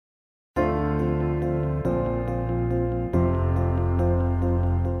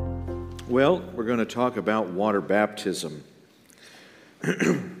Well, we're going to talk about water baptism.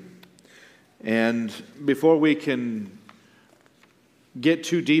 And before we can get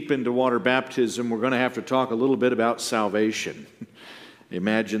too deep into water baptism, we're going to have to talk a little bit about salvation.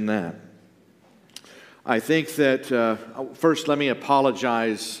 Imagine that. I think that, first let me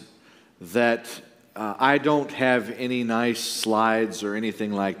apologize that I don't have any nice slides or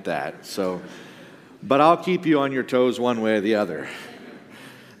anything like that. But I'll keep you on your toes one way or the other.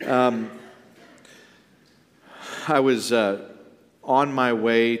 I was on my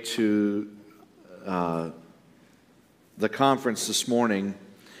way to the conference this morning,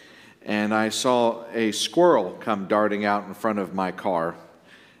 and I saw a squirrel come darting out in front of my car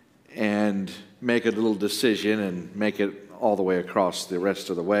and make a little decision and make it all the way across the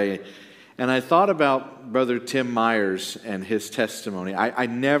rest of the way. And I thought about Brother Tim Myers and his testimony. I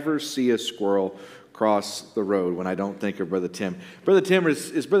never see a squirrel cross the road when I don't think of Brother Tim. Brother Tim,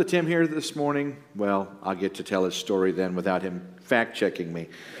 is Brother Tim here this morning? Well, I'll get to tell his story then without him fact-checking me.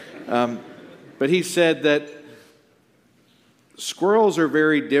 But he said that squirrels are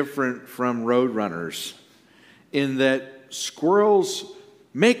very different from road runners in that squirrels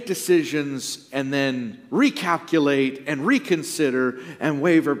make decisions and then recalculate and reconsider and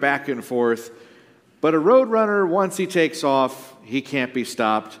waver back and forth. But a road runner, once he takes off, he can't be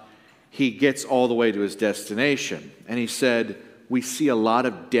stopped. He gets all the way to his destination. And he said, we see a lot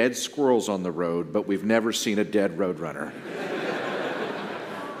of dead squirrels on the road, but we've never seen a dead road runner.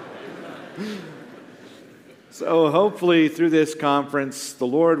 So hopefully through this conference, the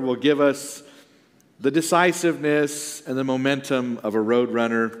Lord will give us the decisiveness and the momentum of a road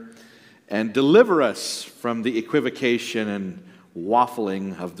runner and deliver us from the equivocation and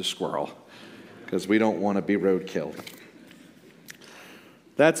waffling of the squirrel, because we don't want to be roadkill.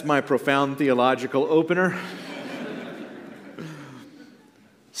 That's my profound theological opener.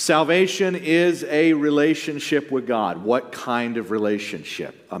 Salvation is a relationship with God. What kind of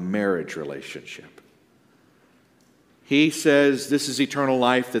relationship? A marriage relationship. He says, this is eternal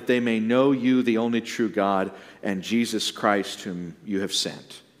life, that they may know you, the only true God, and Jesus Christ, whom you have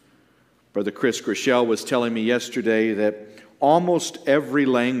sent. Brother Chris Grishel was telling me yesterday that almost every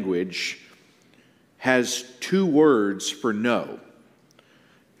language has two words for know.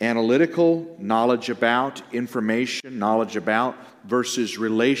 Analytical, knowledge about, information, knowledge about, versus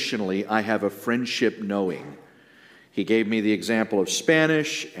relationally, I have a friendship knowing. He gave me the example of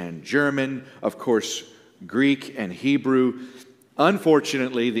Spanish and German, of course, Greek and Hebrew.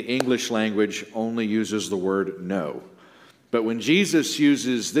 Unfortunately, the English language only uses the word know. But when Jesus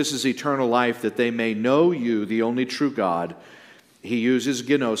uses, this is eternal life, that they may know you, the only true God, he uses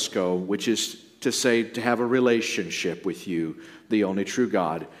gnosko, which is to say to have a relationship with you, the only true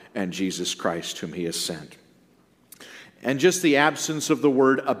God, and Jesus Christ, whom he has sent. And just the absence of the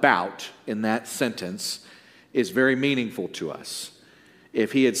word about in that sentence is very meaningful to us.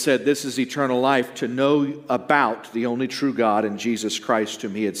 If he had said, this is eternal life, to know about the only true God and Jesus Christ,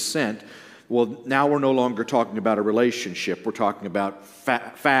 whom he had sent, well, now we're no longer talking about a relationship. We're talking about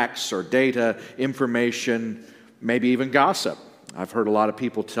facts or data, information, maybe even gossip. I've heard a lot of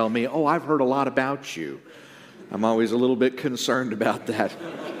people tell me, oh, I've heard a lot about you. I'm always a little bit concerned about that.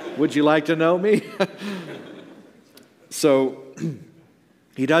 Would you like to know me? So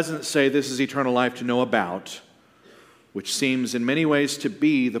he doesn't say this is eternal life to know about, which seems in many ways to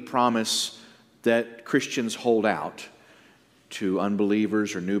be the promise that Christians hold out to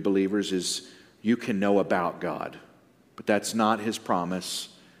unbelievers or new believers, is you can know about God. But that's not his promise.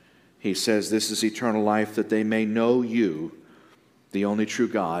 He says this is eternal life, that they may know you, the only true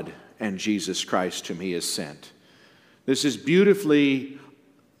God, and Jesus Christ, whom he has sent. This is beautifully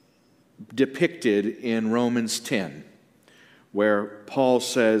depicted in Romans 10, where Paul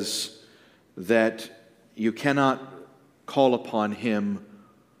says that you cannot call upon him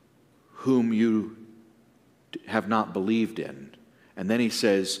whom you have not believed in. And then he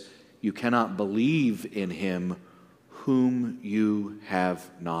says, you cannot believe in him whom you have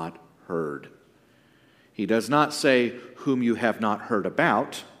not heard. He does not say whom you have not heard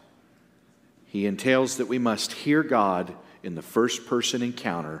about. He entails that we must hear God in the first person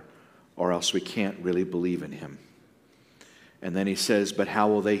encounter, or else we can't really believe in him. And then he says, but how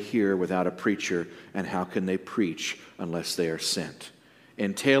will they hear without a preacher, and how can they preach unless they are sent?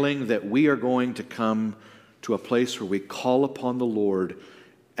 Entailing that we are going to come to a place where we call upon the Lord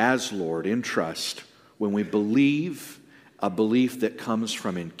as Lord in trust, when we believe, a belief that comes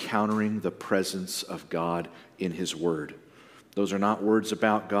from encountering the presence of God in his word. Those are not words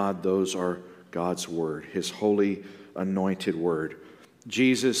about God, those are God's word, his holy anointed word.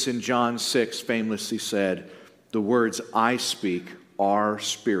 Jesus in John 6 famously said, the words I speak are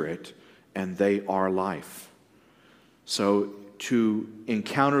spirit and they are life. So to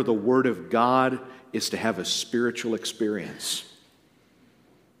encounter the Word of God is to have a spiritual experience,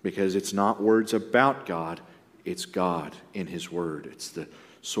 because it's not words about God, it's God in His Word. It's the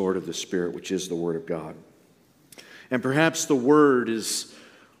sword of the Spirit, which is the Word of God. And perhaps the Word is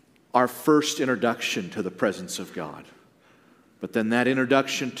our first introduction to the presence of God. But then that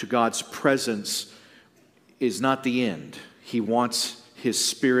introduction to God's presence is not the end. He wants His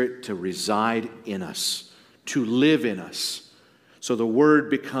Spirit to reside in us, to live in us. So the Word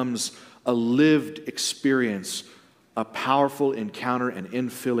becomes a lived experience, a powerful encounter and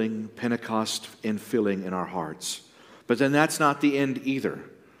infilling, Pentecost infilling in our hearts. But then that's not the end either.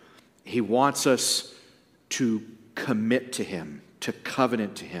 He wants us to commit to Him, to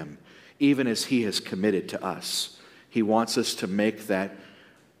covenant to Him, even as He has committed to us. He wants us to make that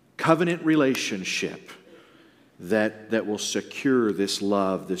covenant relationship that will secure this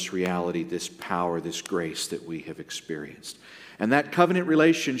love, this reality, this power, this grace that we have experienced. And that covenant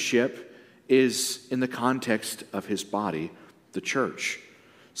relationship is in the context of His body, the church.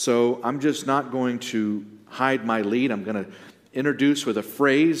 So I'm just not going to hide my lead. I'm going to introduce with a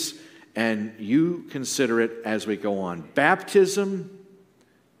phrase, and you consider it as we go on. Baptism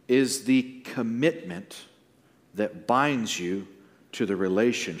is the commitment that binds you to the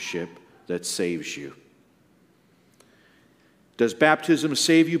relationship that saves you. Does baptism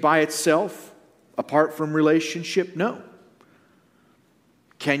save you by itself, apart from relationship? No.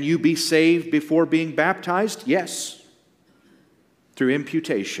 Can you be saved before being baptized? Yes. Through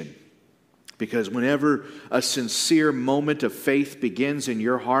imputation. Because whenever a sincere moment of faith begins in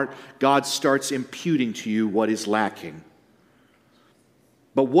your heart, God starts imputing to you what is lacking.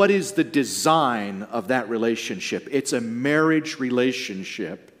 But what is the design of that relationship? It's a marriage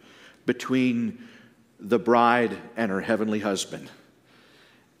relationship between the bride and her heavenly husband.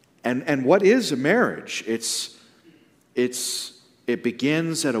 And what is a marriage? It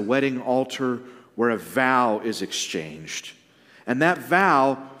begins at a wedding altar where a vow is exchanged. And that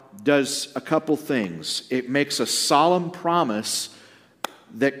vow does a couple things. It makes a solemn promise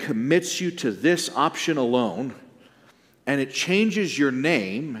that commits you to this option alone, and it changes your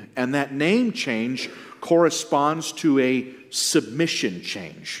name, and that name change corresponds to a submission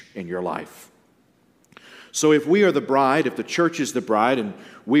change in your life. So if we are the bride, if the church is the bride, and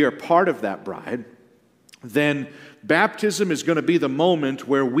we are part of that bride, then baptism is going to be the moment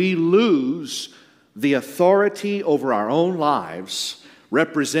where we lose the authority over our own lives,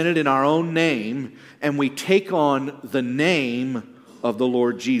 represented in our own name, and we take on the name of the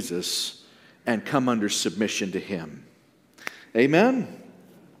Lord Jesus and come under submission to Him. Amen?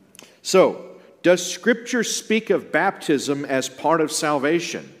 So, does Scripture speak of baptism as part of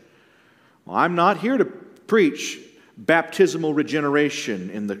salvation? Well, I'm not here to preach baptismal regeneration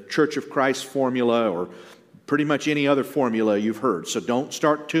in the Church of Christ formula or pretty much any other formula you've heard. So don't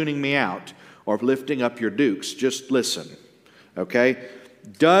start tuning me out or lifting up your dukes. Just listen, okay?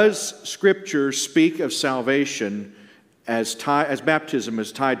 Does Scripture speak of salvation as baptism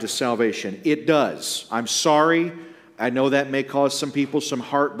is tied to salvation? It does. I'm sorry. I know that may cause some people some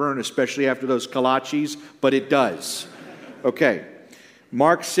heartburn, especially after those kolaches, but it does. Okay.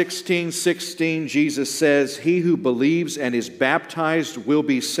 Mark 16:16, Jesus says, "He who believes and is baptized will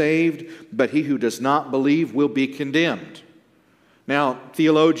be saved, but he who does not believe will be condemned." Now,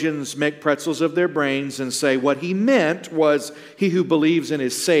 theologians make pretzels of their brains and say what he meant was, he who believes and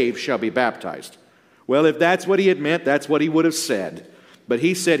is saved shall be baptized. Well, if that's what he had meant, that's what he would have said. But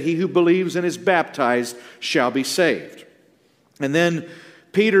he said, he who believes and is baptized shall be saved. And then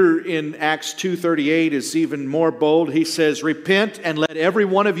Peter in Acts 2:38 is even more bold. He says, "Repent and let every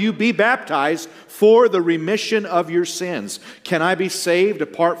one of you be baptized for the remission of your sins." Can I be saved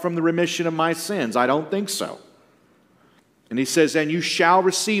apart from the remission of my sins? I don't think so. And he says, "And you shall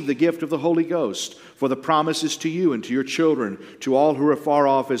receive the gift of the Holy Ghost, for the promise is to you and to your children, to all who are far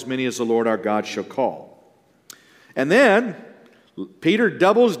off, as many as the Lord our God shall call." And then Peter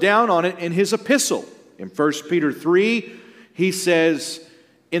doubles down on it in his epistle. In 1 Peter 3, he says,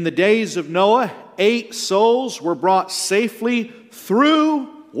 "In the days of Noah, 8 souls were brought safely through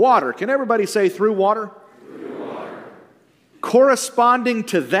water." Can everybody say through water? Through water. Corresponding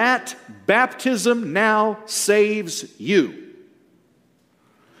to that, baptism now saves you.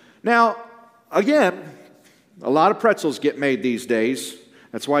 Now, again, a lot of pretzels get made these days.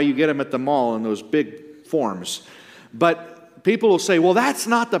 That's why you get them at the mall in those big forms. But people will say, well, that's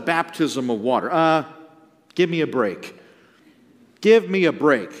not the baptism of water. Give me a break. Give me a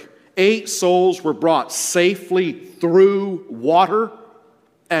break. 8 souls were brought safely through water,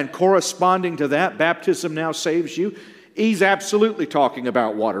 and corresponding to that, baptism now saves you. he's absolutely talking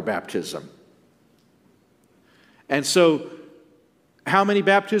about water baptism. And so, how many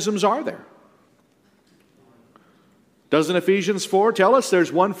baptisms are there? Doesn't Ephesians 4 tell us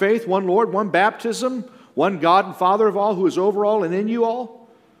there's one faith, one Lord, one baptism, one God and Father of all, who is over all and in you all?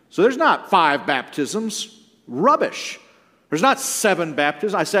 So there's not 5 baptisms. Rubbish. There's not 7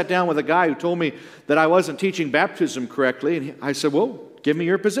 baptisms. I sat down with a guy who told me that I wasn't teaching baptism correctly, and I said, well, give me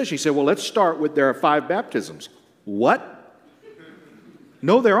your position. He said, well, let's start with there are 5 baptisms. What?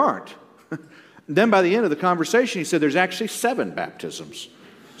 No, there aren't. Then by the end of the conversation, he said there's actually 7 baptisms.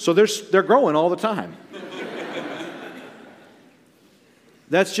 So they're growing all the time.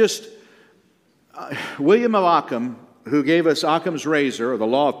 That's just, William of Ockham, who gave us Occam's razor, or the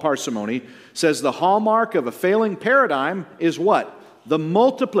law of parsimony, says the hallmark of a failing paradigm is what? The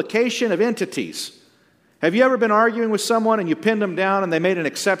multiplication of entities. Have you ever been arguing with someone and you pinned them down and they made an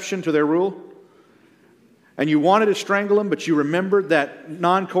exception to their rule? And you wanted to strangle them, but you remembered that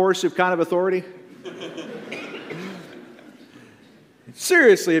non-coercive kind of authority?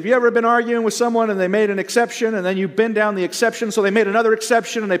 Seriously, have you ever been arguing with someone and they made an exception and then you pinned down the exception, so they made another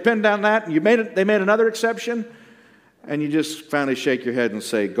exception and they pinned down that and they made another exception? And you just finally shake your head and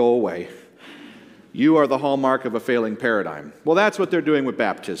say, go away. You are the hallmark of a failing paradigm. Well, that's what they're doing with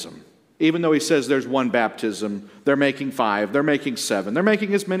baptism. Even though he says there's one baptism, they're making 5, they're making 7, they're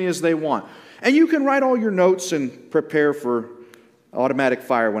making as many as they want. And you can write all your notes and prepare for automatic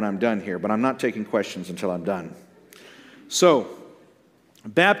fire when I'm done here, but I'm not taking questions until I'm done. So,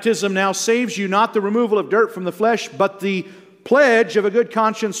 baptism now saves you not the removal of dirt from the flesh, but the pledge of a good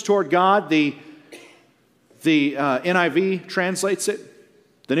conscience toward God. The NIV translates it.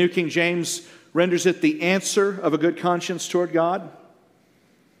 The New King James renders it the answer of a good conscience toward God.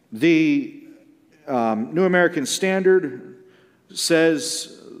 The New American Standard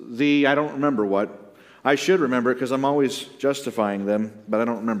says I don't remember what. I should remember it because I'm always justifying them, but I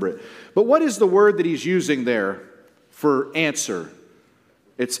don't remember it. But what is the word that he's using there for answer?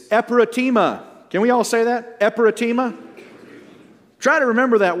 It's epiratima. Can we all say that? Epiratima? Try to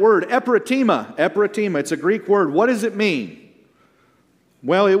remember that word, epiratima. Epiratima, it's a Greek word. What does it mean?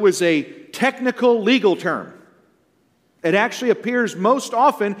 Well, it was a technical legal term. It actually appears most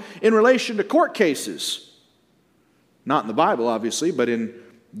often in relation to court cases. Not in the Bible, obviously, but in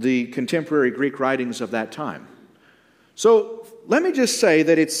the contemporary Greek writings of that time. So let me just say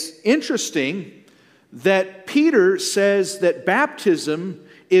that it's interesting that Peter says that baptism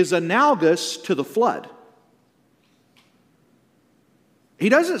is analogous to the flood. He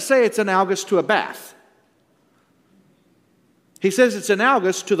doesn't say it's analogous to a bath. He says it's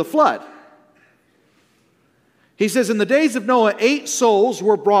analogous to the flood. He says in the days of Noah, 8 souls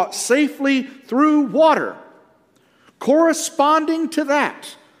were brought safely through water. Corresponding to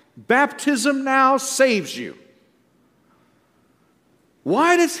that, baptism now saves you.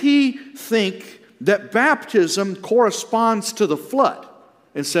 Why does he think that baptism corresponds to the flood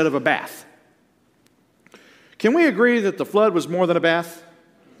instead of a bath? Can we agree that the flood was more than a bath?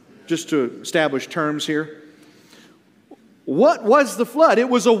 Just to establish terms here. What was the flood? It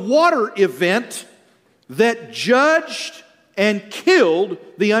was a water event that judged and killed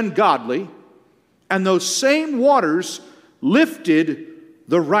the ungodly, and those same waters lifted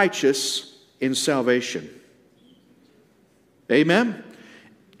the righteous in salvation. Amen?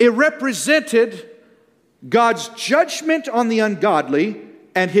 It represented God's judgment on the ungodly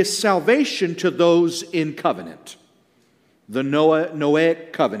and His salvation to those in covenant. The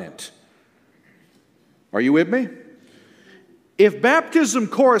Noahic covenant. Are you with me? If baptism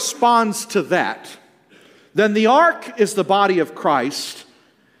corresponds to that, then the ark is the body of Christ,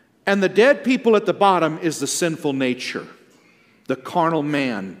 and the dead people at the bottom is the sinful nature, the carnal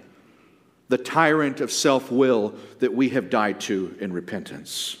man, the tyrant of self-will that we have died to in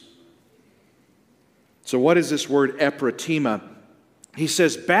repentance. So what is this word epiratima? He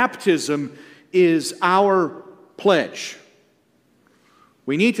says baptism is our pledge.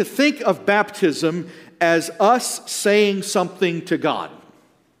 We need to think of baptism as us saying something to God.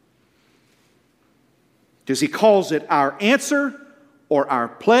 Because he calls it our answer or our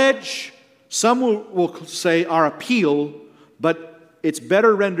pledge. Some will say our appeal, but it's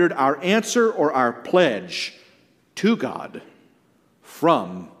better rendered our answer or our pledge to God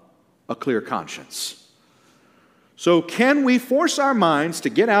from a clear conscience. So can we force our minds to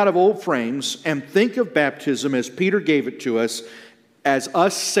get out of old frames and think of baptism as Peter gave it to us, as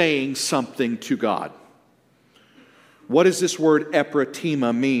us saying something to God? What does this word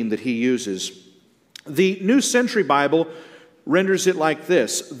epiratima mean that he uses? The New Century Bible renders it like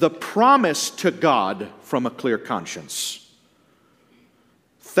this: the promise to God from a clear conscience.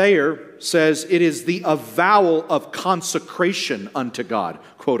 Thayer says it is the avowal of consecration unto God,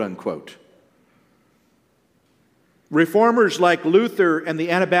 quote unquote. Reformers like Luther and the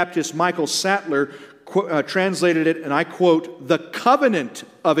Anabaptist Michael Sattler translated it, and I quote, the covenant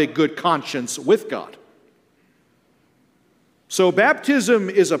of a good conscience with God. So baptism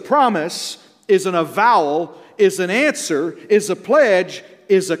is a promise, is an avowal, is an answer, is a pledge,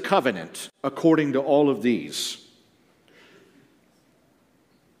 is a covenant, according to all of these.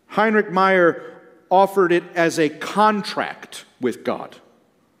 Heinrich Meyer offered it as a contract with God.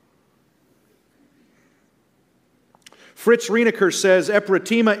 Fritz Rienecker says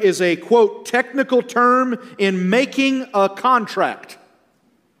epiratima is a, quote, technical term in making a contract.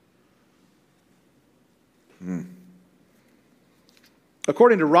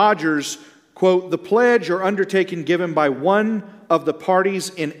 According to Rogers, quote, the pledge or undertaking given by one of the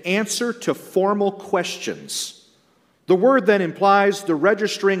parties in answer to formal questions. The word then implies the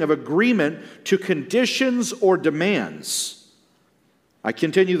registering of agreement to conditions or demands. I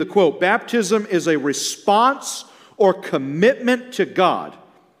continue the quote, baptism is a response or commitment to God.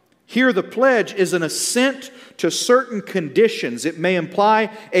 Here the pledge is an assent to certain conditions. It may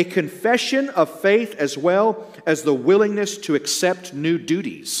imply a confession of faith as well as the willingness to accept new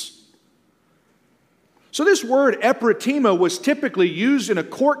duties. So this word epiratima was typically used in a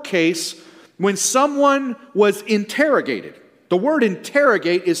court case when someone was interrogated. The word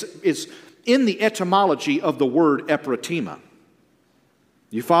interrogate is in the etymology of the word epiratima.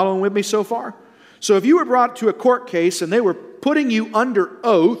 You following with me so far? So if you were brought to a court case and they were putting you under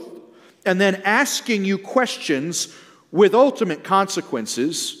oath and then asking you questions with ultimate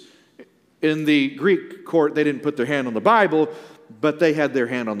consequences, in the Greek court they didn't put their hand on the Bible, but they had their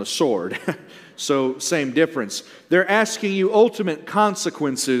hand on the sword. So same difference. They're asking you ultimate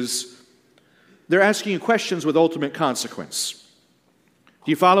consequences. They're asking you questions with ultimate consequence. Do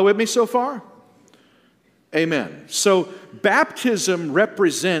you follow with me so far? Amen. So baptism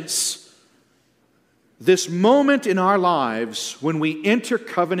represents this moment in our lives when we enter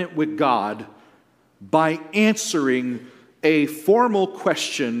covenant with God by answering a formal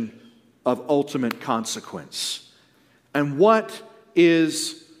question of ultimate consequence. And what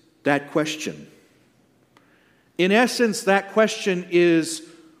is that question? In essence, that question is,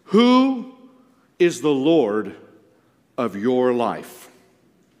 who is the Lord of your life?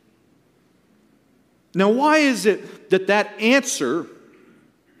 Now, why is it that that answer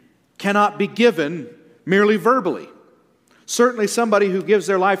cannot be given merely verbally? Certainly somebody who gives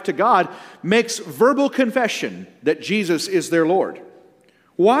their life to God makes verbal confession that Jesus is their Lord.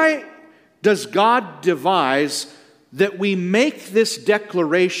 Why does God devise that we make this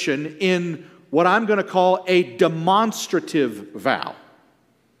declaration in what I'm going to call a demonstrative vow?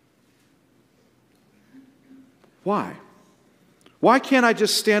 Why? Why can't I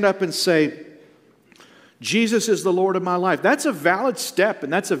just stand up and say, Jesus is the Lord of my life? That's a valid step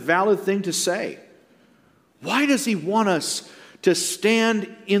and that's a valid thing to say. Why does He want us to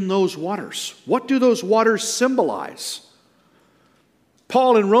stand in those waters? What do those waters symbolize?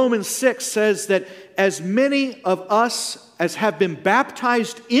 Paul in Romans 6 says that as many of us as have been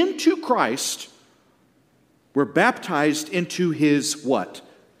baptized into Christ, we're baptized into His what?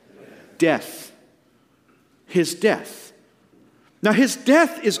 Death. His death. Now His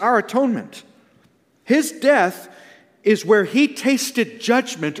death is our atonement. His death is where He tasted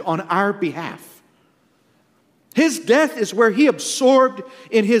judgment on our behalf. His death is where He absorbed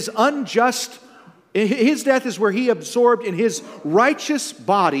in His His death is where He absorbed in His righteous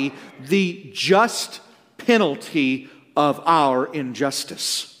body the just penalty of our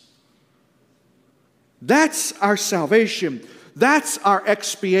injustice. That's our salvation. That's our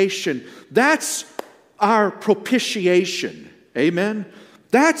expiation. That's our propitiation. Amen?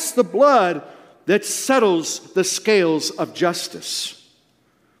 That's the blood that settles the scales of justice.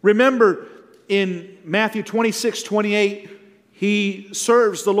 Remember, in Matthew 26:28, He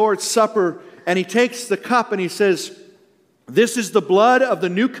serves the Lord's Supper and He takes the cup and He says, "This is the blood of the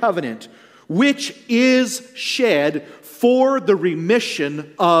new covenant, which is shed for the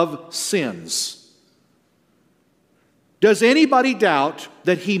remission of sins." Does anybody doubt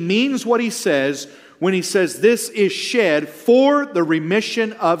that He means what He says when He says this is shed for the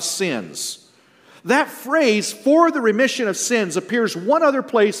remission of sins? That phrase, for the remission of sins, appears one other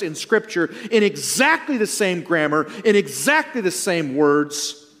place in Scripture in exactly the same grammar, in exactly the same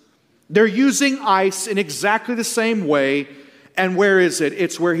words. They're using ice in exactly the same way. And where is it?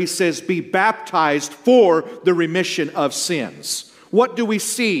 It's where He says, be baptized for the remission of sins. What do we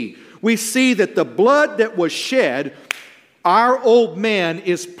see? We see that the blood that was shed, our old man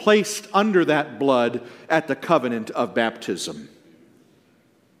is placed under that blood at the covenant of baptism.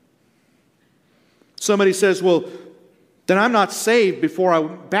 Somebody says, well, then I'm not saved before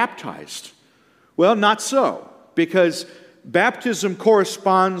I'm baptized. Well, not so, because baptism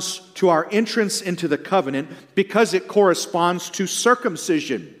corresponds to our entrance into the covenant because it corresponds to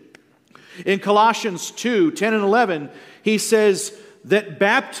circumcision. In Colossians 2:10 and 11, he says that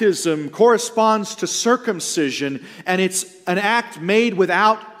baptism corresponds to circumcision, and it's an act made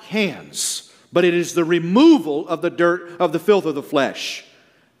without hands, but it is the removal of the dirt, of the filth of the flesh.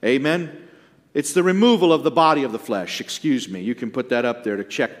 Amen? It's the removal of the body of the flesh. Excuse me. You can put that up there to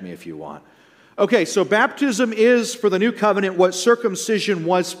check me if you want. Okay, so baptism is for the new covenant what circumcision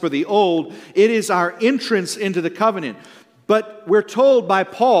was for the old. It is our entrance into the covenant. But we're told by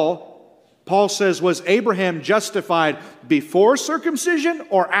Paul says, was Abraham justified before circumcision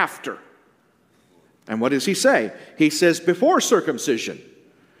or after? And what does he say? He says before circumcision.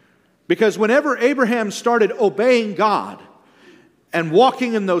 Because whenever Abraham started obeying God and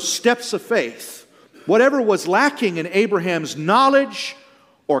walking in those steps of faith, whatever was lacking in Abraham's knowledge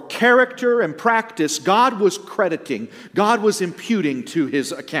or character and practice, God was crediting, God was imputing to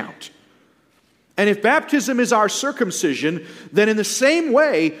his account. And if baptism is our circumcision, then in the same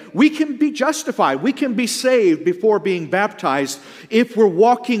way, we can be justified. We can be saved before being baptized if we're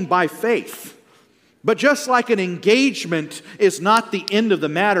walking by faith. But just like an engagement is not the end of the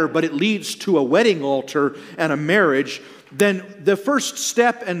matter, but it leads to a wedding altar and a marriage, then the first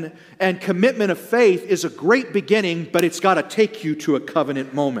step and commitment of faith is a great beginning, but it's got to take you to a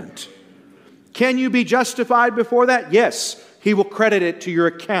covenant moment. Can you be justified before that? Yes, He will credit it to your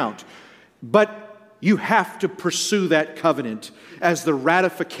account. But you have to pursue that covenant as the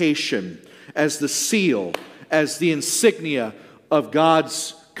ratification, as the seal, as the insignia of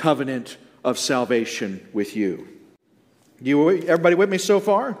God's covenant of salvation with you. Everybody with me so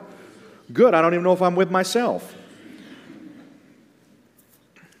far? Good. I don't even know if I'm with myself.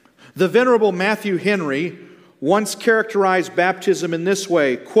 The Venerable Matthew Henry once characterized baptism in this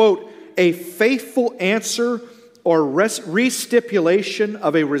way, quote, a faithful answer or restipulation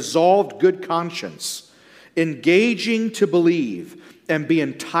of a resolved good conscience, engaging to believe and be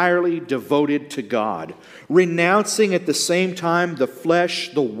entirely devoted to God, renouncing at the same time the flesh,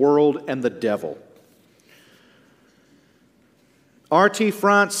 the world, and the devil. R.T.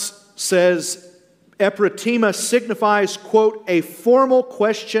 France says, Epiratima signifies, quote, a formal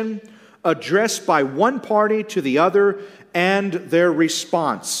question addressed by one party to the other and their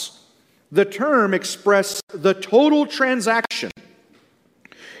response. The term expresses the total transaction.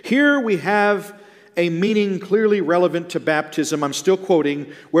 Here we have a meaning clearly relevant to baptism. I'm still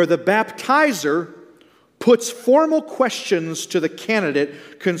quoting, where the baptizer puts formal questions to the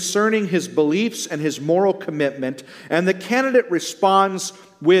candidate concerning his beliefs and his moral commitment, and the candidate responds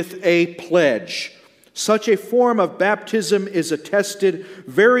with a pledge. Such a form of baptism is attested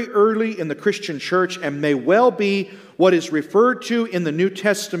very early in the Christian church and may well be what is referred to in the New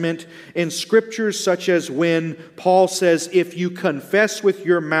Testament in scriptures such as when Paul says, if you confess with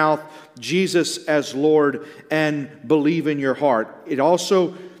your mouth Jesus as Lord and believe in your heart. It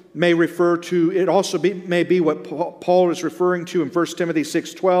also may refer to, may be what Paul is referring to in 1 Timothy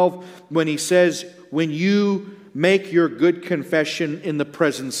 6:12 when he says, when you make your good confession in the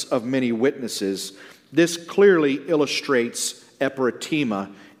presence of many witnesses. This clearly illustrates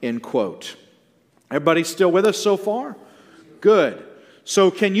epiratima, end quote. Everybody still with us so far? Good.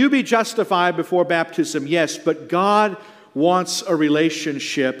 So can you be justified before baptism? Yes, but God wants a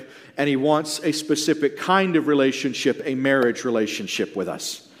relationship, and He wants a specific kind of relationship, a marriage relationship with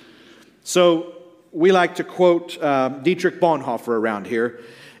us. So we like to quote Dietrich Bonhoeffer around here.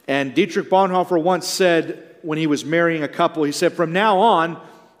 And Dietrich Bonhoeffer once said, when he was marrying a couple, he said, from now on,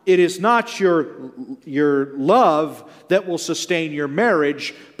 it is not your love that will sustain your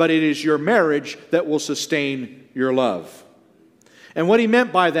marriage, but it is your marriage that will sustain your love. And what he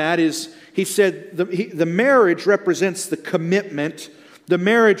meant by that is, he said, the marriage represents the commitment. The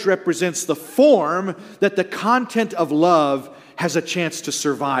marriage represents the form that the content of love has a chance to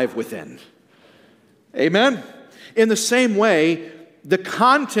survive within. Amen? In the same way, the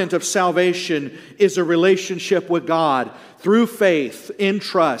content of salvation is a relationship with God through faith, in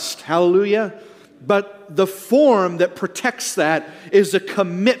trust. Hallelujah. But the form that protects that is a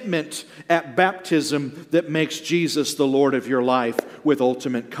commitment at baptism that makes Jesus the Lord of your life with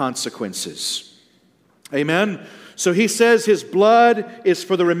ultimate consequences. Amen. So he says His blood is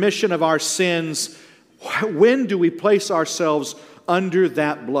for the remission of our sins. When do we place ourselves under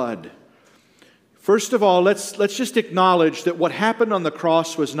that blood? First of all, let's just acknowledge that what happened on the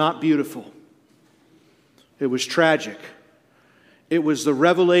cross was not beautiful. It was tragic. It was the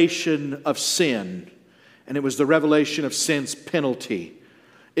revelation of sin, and it was the revelation of sin's penalty.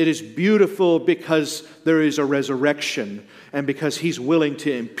 It is beautiful because there is a resurrection and because He's willing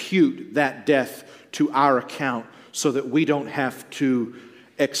to impute that death to our account so that we don't have to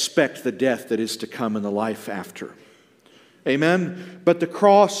expect the death that is to come in the life after. Amen? But the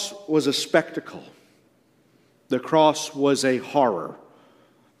cross was a spectacle. The cross was a horror.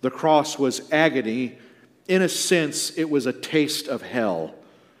 The cross was agony. In a sense, it was a taste of hell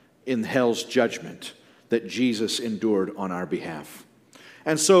in hell's judgment that Jesus endured on our behalf.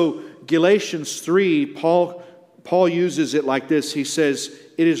 And so Galatians 3, Paul uses it like this. He says,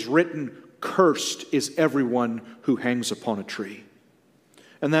 "It is written, cursed is everyone who hangs upon a tree."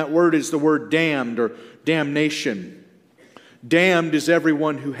 And that word is the word damned or damnation. Damned is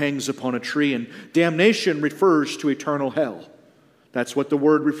everyone who hangs upon a tree, and damnation refers to eternal hell. That's what the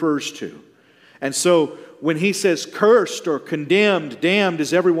word refers to. And so when he says cursed or condemned, damned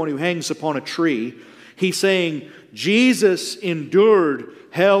is everyone who hangs upon a tree, he's saying Jesus endured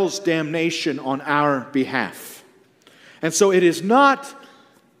hell's damnation on our behalf. And so it is not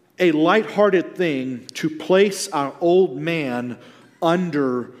a lighthearted thing to place our old man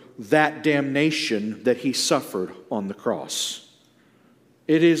under that damnation that he suffered on the cross.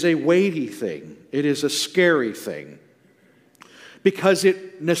 It is a weighty thing. It is a scary thing because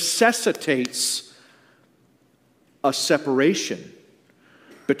it necessitates a separation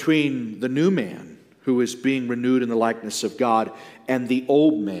between the new man who is being renewed in the likeness of God and the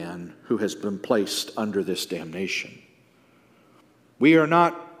old man who has been placed under this damnation. We are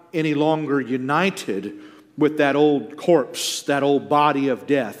not any longer united with that old corpse, that old body of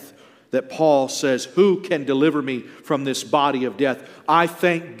death that Paul says, "Who can deliver me from this body of death? I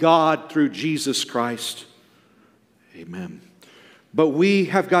thank God through Jesus Christ." Amen. But we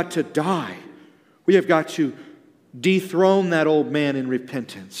have got to die. We have got to dethrone that old man in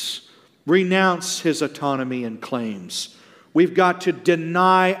repentance. Renounce his autonomy and claims. We've got to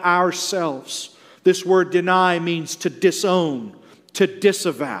deny ourselves. This word deny means to disown, to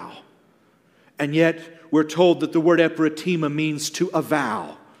disavow. And yet we're told that the word epiratima means to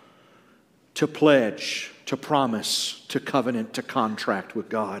avow, to pledge, to promise, to covenant, to contract with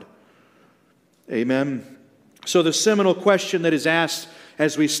God. Amen. So the seminal question that is asked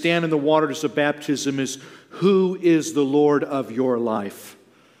as we stand in the waters of baptism is, who is the Lord of your life?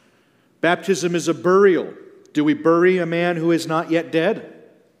 Baptism is a burial. Do we bury a man who is not yet dead?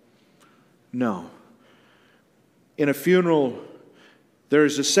 No. In a funeral, there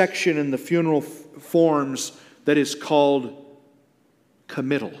is a section in the funeral forms that is called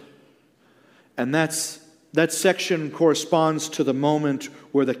committal. And that section corresponds to the moment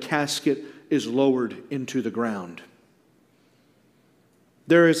where the casket is lowered into the ground.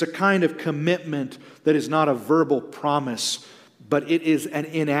 There is a kind of commitment that is not a verbal promise, but it is an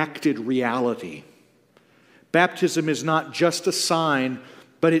enacted reality. Baptism is not just a sign,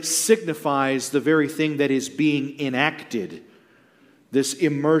 but it signifies the very thing that is being enacted. This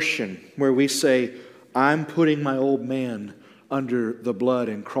immersion where we say, I'm putting my old man under the blood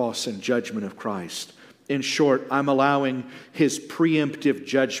and cross and judgment of Christ. In short, I'm allowing His preemptive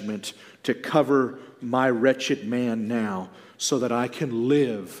judgment to cover my wretched man now so that I can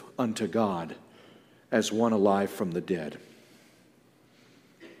live unto God as one alive from the dead.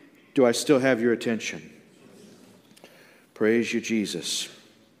 Do I still have your attention? Praise you, Jesus.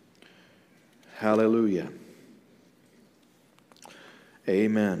 Hallelujah.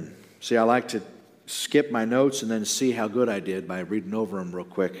 Amen. See, I like to skip my notes and then see how good I did by reading over them real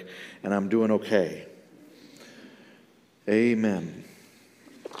quick, and I'm doing okay. Amen.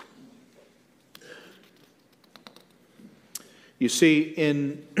 You see,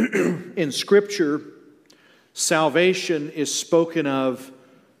 in Scripture, salvation is spoken of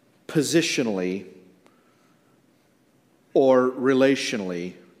positionally or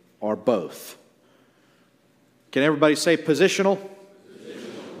relationally or both. Can everybody say positional?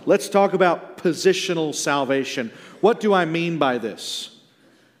 Let's talk about positional salvation. What do I mean by this?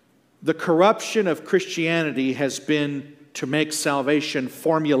 The corruption of Christianity has been to make salvation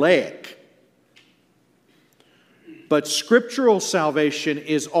formulaic. But scriptural salvation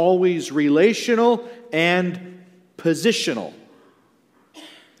is always relational and positional.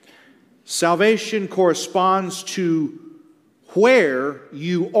 Salvation corresponds to where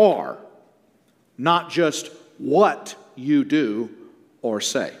you are, not just what you do or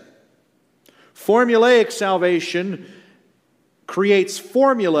say. Formulaic salvation creates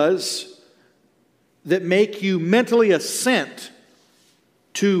formulas that make you mentally assent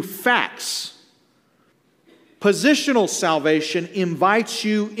to facts. Positional salvation invites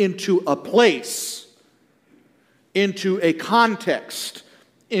you into a place, into a context,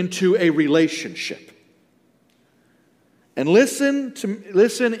 into a relationship. And listen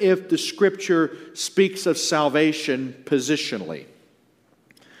if the Scripture speaks of salvation positionally.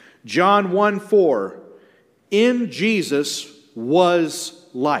 John 1:4, in Jesus was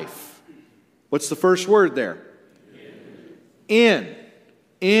life. What's the first word there? In.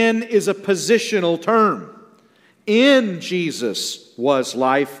 In is a positional term. In Jesus was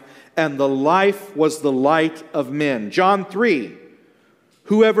life, and the life was the light of men. John 3,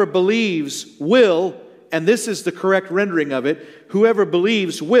 whoever believes will, and this is the correct rendering of it, whoever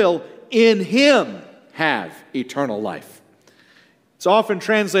believes will in Him have eternal life. It's often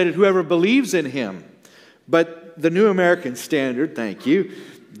translated whoever believes in Him, but the New American Standard, thank you,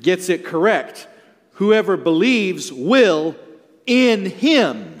 gets it correct. Whoever believes will in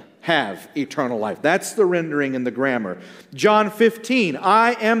Him have eternal life. That's the rendering in the grammar. John 15,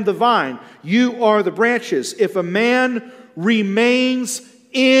 I am the vine, you are the branches. If a man remains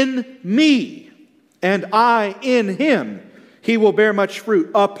in me, and I in him, he will bear much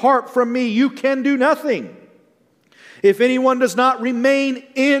fruit. Apart from me, you can do nothing. If anyone does not remain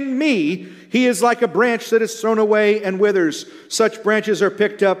in me, he is like a branch that is thrown away and withers. Such branches are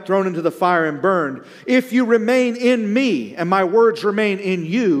picked up, thrown into the fire, and burned. If you remain in me, and my words remain in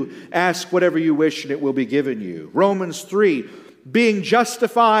you, ask whatever you wish, and it will be given you. Romans 3, being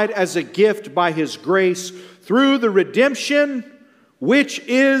justified as a gift by His grace through the redemption which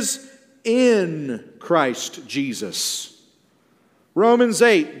is in Christ Jesus. Romans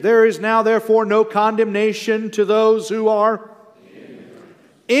 8, there is now therefore no condemnation to those who are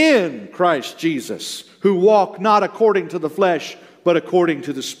in Christ Jesus, who walk not according to the flesh, but according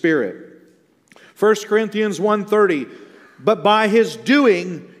to the Spirit. 1 Corinthians 1:30, but by His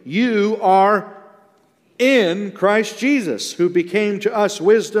doing you are in Christ Jesus, who became to us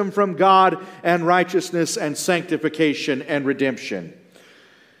wisdom from God and righteousness and sanctification and redemption.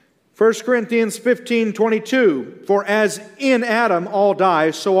 1 Corinthians 15:22, for as in Adam all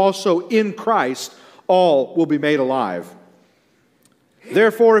die, so also in Christ all will be made alive.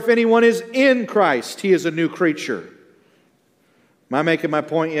 Therefore, if anyone is in Christ, he is a new creature. Am I making my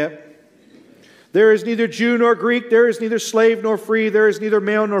point yet? There is neither Jew nor Greek, there is neither slave nor free, there is neither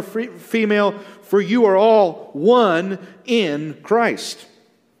male nor female, for you are all one in Christ.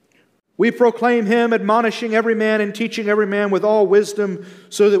 We proclaim Him, admonishing every man and teaching every man with all wisdom,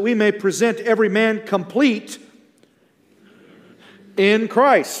 so that we may present every man complete in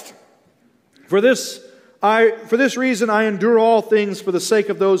Christ. For this reason I endure all things for the sake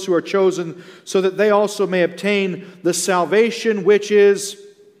of those who are chosen, so that they also may obtain the salvation which is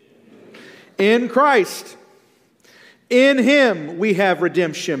in Christ. In Him we have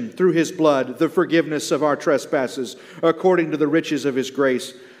redemption through His blood, the forgiveness of our trespasses, according to the riches of His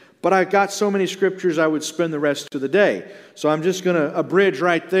grace. But I've got so many scriptures I would spend the rest of the day. So I'm just going to abridge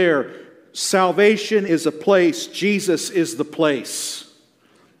right there. Salvation is a place. Jesus is the place.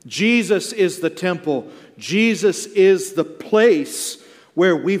 Jesus is the temple. Jesus is the place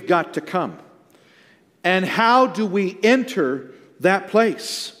where we've got to come. And how do we enter that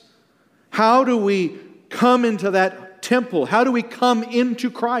place? How do we come into that temple? How do we come into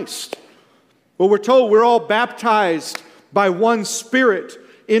Christ? Well, we're told we're all baptized by one Spirit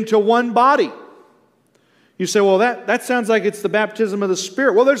into one body. You say, well, that sounds like it's the baptism of the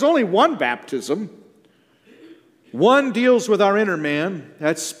Spirit. Well, there's only one baptism. One deals with our inner man,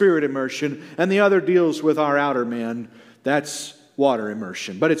 that's spirit immersion, and the other deals with our outer man, that's water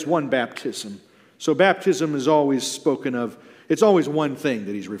immersion. But it's one baptism. So baptism is always spoken of, it's always one thing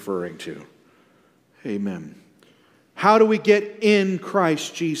that he's referring to. Amen. How do we get in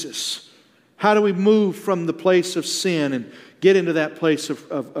Christ Jesus? How do we move from the place of sin and get into that place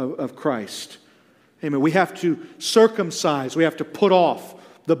of Christ? Amen. We have to circumcise. We have to put off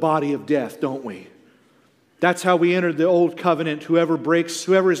the body of death, don't we? That's how we entered the old covenant.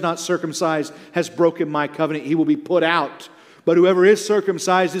 Whoever is not circumcised has broken my covenant. He will be put out. But whoever is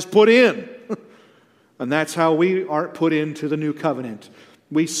circumcised is put in. And that's how we are put into the new covenant.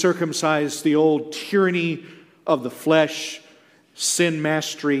 We circumcise the old tyranny of the flesh, sin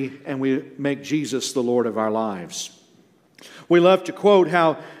mastery, and we make Jesus the Lord of our lives. We love to quote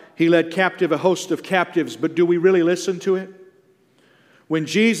how He led captive a host of captives, but do we really listen to it? When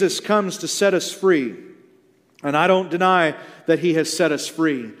Jesus comes to set us free, and I don't deny that He has set us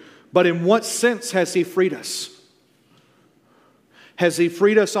free, but in what sense has He freed us? Has He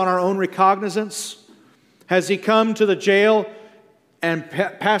freed us on our own recognizance? Has He come to the jail and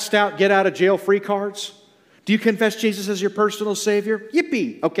passed out get out of jail free cards? Do you confess Jesus as your personal Savior?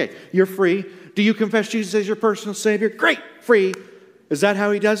 Yippee! Okay, you're free. Do you confess Jesus as your personal Savior? Great, free. Is that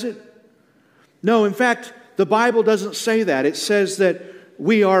how He does it? No, in fact, the Bible doesn't say that. It says that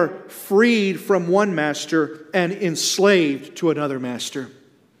we are freed from one master and enslaved to another master.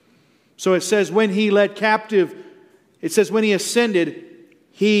 So it says when he led captive, it says when he ascended,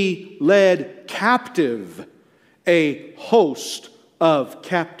 he led captive a host of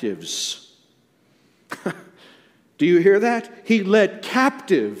captives. Do you hear that? He led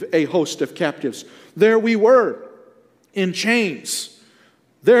captive a host of captives. There we were in chains.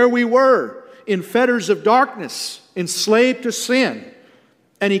 There we were in fetters of darkness, enslaved to sin.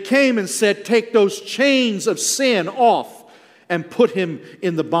 And he came and said, take those chains of sin off and put him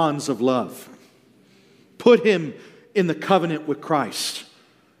in the bonds of love. Put him in the covenant with Christ.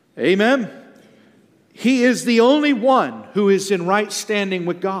 Amen? He is the only one who is in right standing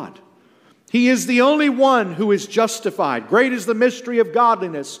with God. He is the only one who is justified. Great is the mystery of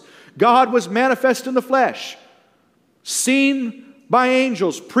godliness. God was manifest in the flesh, seen by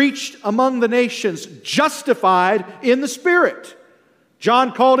angels, preached among the nations, justified in the Spirit.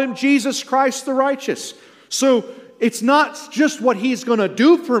 John called him Jesus Christ the righteous. So it's not just what he's going to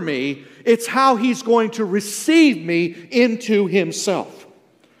do for me, it's how he's going to receive me into himself.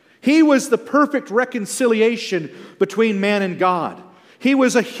 He was the perfect reconciliation between man and God. He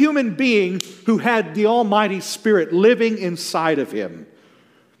was a human being who had the Almighty Spirit living inside of him.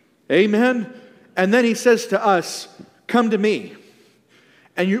 Amen? And then he says to us, come to me.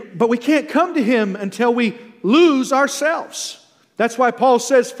 But we can't come to him until we lose ourselves. That's why Paul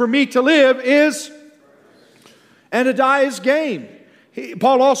says, for me to live is, and to die is gain.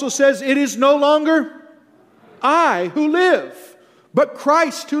 Paul also says, it is no longer I who live, but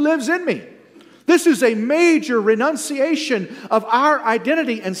Christ who lives in me. This is a major renunciation of our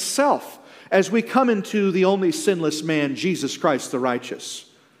identity and self as we come into the only sinless man, Jesus Christ the righteous.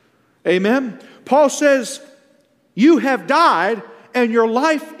 Amen? Paul says, you have died and your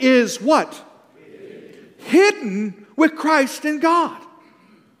life is what? Hidden with Christ in God.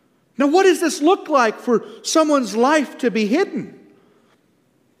 Now what does this look like for someone's life to be hidden?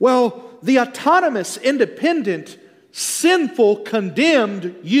 Well, the autonomous, independent, sinful,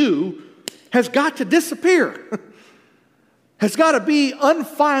 condemned you has got to disappear. Has got to be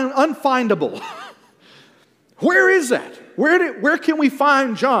unfindable. Where is that? Where can we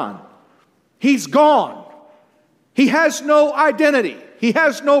find John? He's gone. He has no identity. He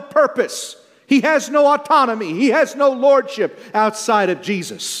has no purpose. He has no autonomy. He has no lordship outside of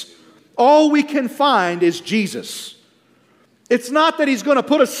Jesus. All we can find is Jesus. It's not that he's going to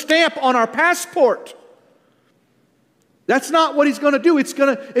put a stamp on our passport. That's not what he's going to do. It's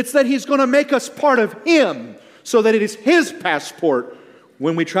that he's going to make us part of him so that it is his passport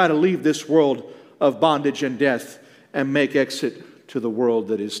when we try to leave this world of bondage and death and make exit to the world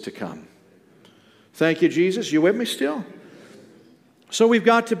that is to come. Thank you, Jesus. You with me still? So we've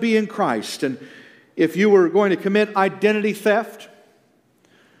got to be in Christ. And if you were going to commit identity theft,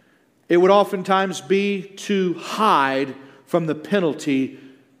 it would oftentimes be to hide from the penalty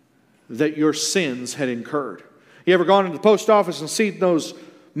that your sins had incurred. You ever gone into the post office and seen those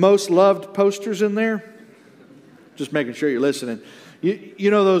most loved posters in there? Just making sure you're listening.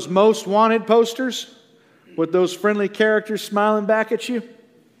 You know those most wanted posters with those friendly characters smiling back at you?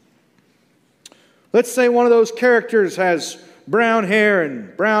 Let's say one of those characters has brown hair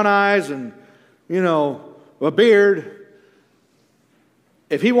and brown eyes and, a beard.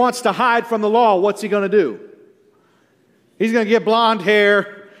 If he wants to hide from the law, what's he going to do? He's going to get blonde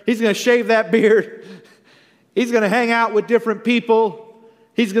hair. He's going to shave that beard. He's going to hang out with different people.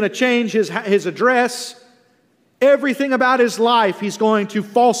 He's going to change his address. Everything about his life he's going to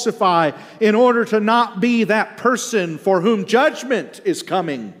falsify in order to not be that person for whom judgment is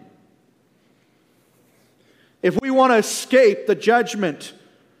coming. If we want to escape the judgment,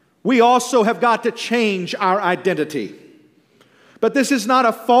 we also have got to change our identity. But this is not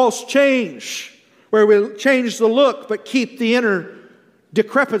a false change where we change the look but keep the inner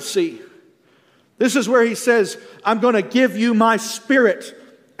decrepency. This is where he says, I'm going to give you my spirit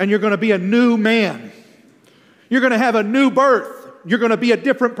and you're going to be a new man. You're going to have a new birth. You're going to be a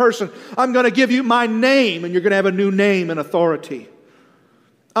different person. I'm going to give you my name and you're going to have a new name and authority.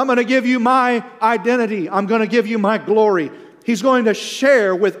 I'm going to give you my identity. I'm going to give you my glory. He's going to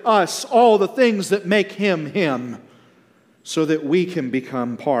share with us all the things that make him him so that we can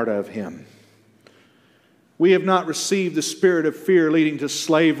become part of him. We have not received the spirit of fear leading to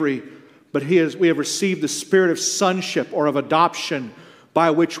slavery, but we have received the spirit of sonship or of adoption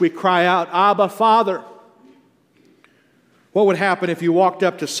by which we cry out, Abba, Father. What would happen if you walked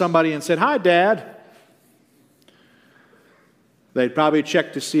up to somebody and said, Hi, Dad? They'd probably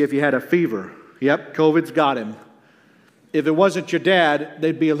check to see if you had a fever. Yep, COVID's got him. If it wasn't your dad,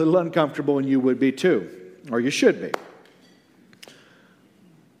 they'd be a little uncomfortable, and you would be too, or you should be.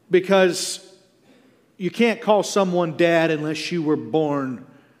 Because you can't call someone dad unless you were born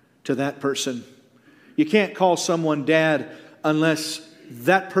to that person. You can't call someone dad unless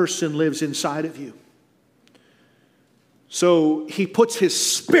that person lives inside of you. So He puts His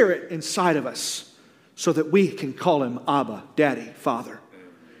Spirit inside of us so that we can call Him Abba, Daddy, Father.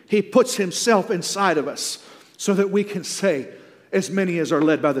 He puts Himself inside of us so that we can say, as many as are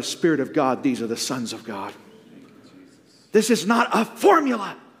led by the Spirit of God, these are the sons of God. This is not a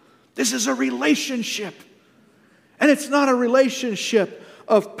formula. This is a relationship. And it's not a relationship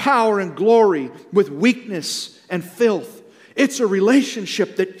of power and glory with weakness and filth. It's a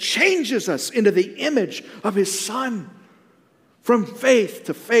relationship that changes us into the image of His Son. From faith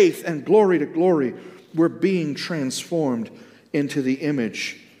to faith and glory to glory, we're being transformed into the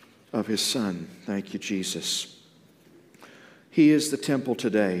image of His Son. Thank you, Jesus. He is the temple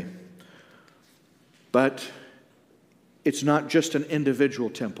today. But it's not just an individual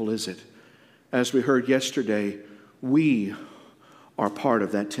temple, is it? As we heard yesterday, we are part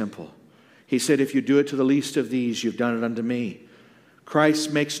of that temple. He said, if you do it to the least of these, you've done it unto me.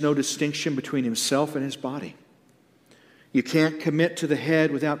 Christ makes no distinction between Himself and His body. You can't commit to the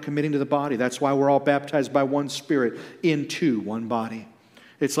head without committing to the body. That's why we're all baptized by one Spirit into one body.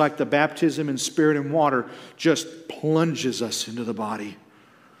 It's like the baptism in Spirit and water just plunges us into the body,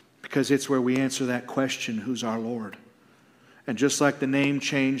 because it's where we answer that question, who's our Lord? And just like the name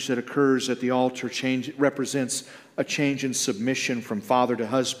change that occurs at the altar represents a change in submission from father to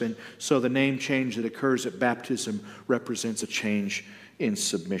husband, so the name change that occurs at baptism represents a change in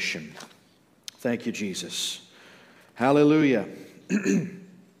submission. Thank you, Jesus. Hallelujah.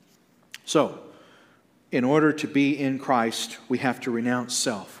 So, in order to be in Christ, we have to renounce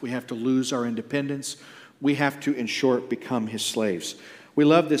self. We have to lose our independence. We have to, in short, become His slaves. We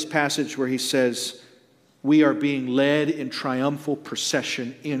love this passage where he says, we are being led in triumphal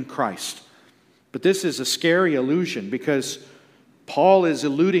procession in Christ. But this is a scary illusion, because Paul is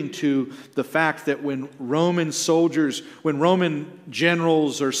alluding to the fact that when Roman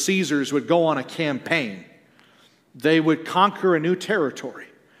generals or Caesars would go on a campaign, they would conquer a new territory,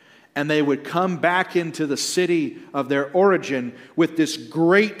 and they would come back into the city of their origin with this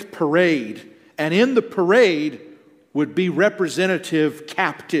great parade. And in the parade would be representative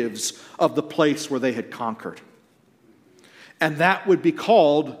captives of the place where they had conquered. And that would be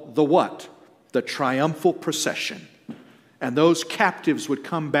called the what? The triumphal procession. And those captives would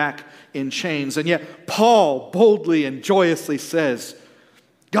come back in chains. And yet Paul boldly and joyously says,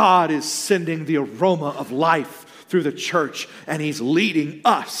 God is sending the aroma of life through the church, and He's leading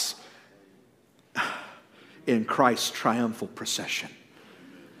us in Christ's triumphal procession.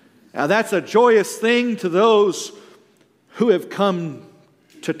 Now that's a joyous thing to those who have come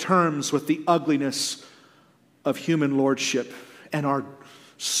to terms with the ugliness of human lordship and are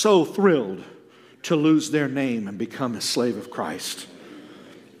so thrilled to lose their name and become a slave of Christ.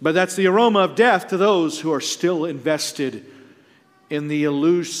 But that's the aroma of death to those who are still invested in the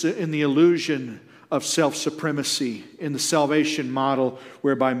illusion of self-supremacy, in the salvation model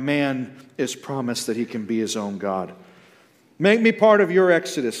whereby man is promised that he can be his own God. Make me part of your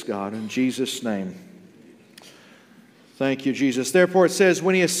exodus, God, in Jesus' name. Thank you, Jesus. Therefore it says,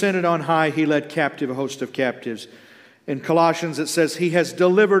 when He ascended on high, He led captive a host of captives. In Colossians it says, He has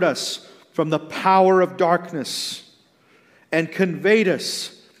delivered us from the power of darkness and conveyed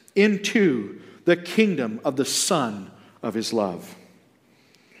us into the kingdom of the Son of His love.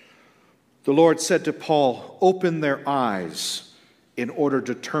 The Lord said to Paul, open their eyes in order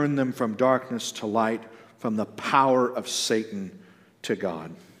to turn them from darkness to light, from the power of Satan to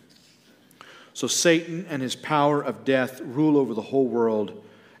God. So Satan and his power of death rule over the whole world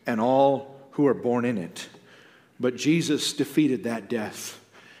and all who are born in it. But Jesus defeated that death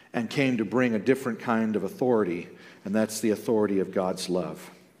and came to bring a different kind of authority, and that's the authority of God's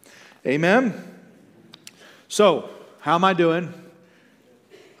love. Amen? So, how am I doing?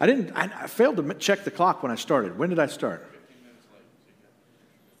 I failed to check the clock when I started. When did I start? 15 minutes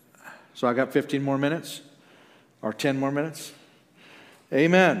late. So I got 15 more minutes? Or 10 more minutes?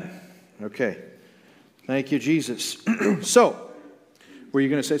 Amen. Okay. Thank you, Jesus. So, were you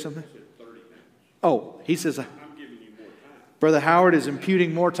going to say something? 30 minutes. Oh, he says, I'm giving you more time. Brother Howard is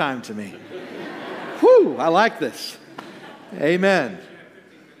imputing more time to me. Whew, I like this. Amen.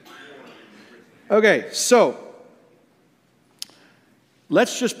 Okay, so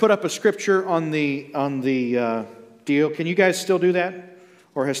let's just put up a scripture on the deal. Can you guys still do that?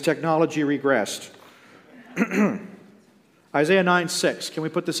 Or has technology regressed? Isaiah 9:6. Can we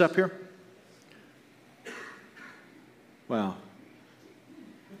put this up here? Wow.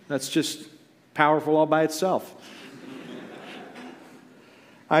 That's just powerful all by itself.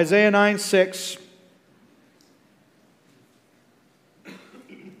 Isaiah 9:6.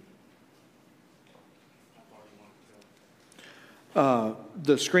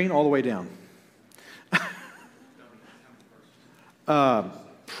 The screen all the way down.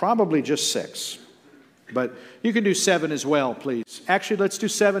 Probably just 6. But you can do 7 as well, please. Actually, let's do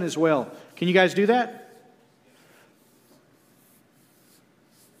 7 as well. Can you guys do that?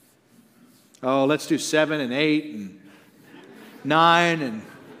 Oh, let's do 7 and 8 and 9 and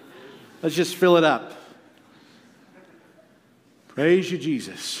let's just fill it up. Praise you,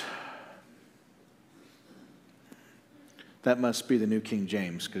 Jesus. That must be the New King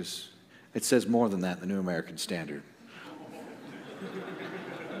James, because it says more than that in the New American Standard.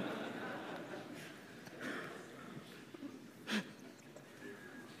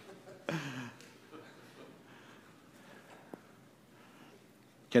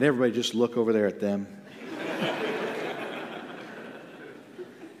 Can everybody just look over there at them?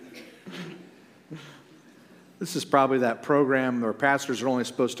 This is probably that program where pastors are only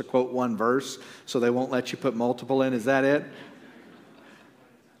supposed to quote one verse, so they won't let you put multiple in. Is that it?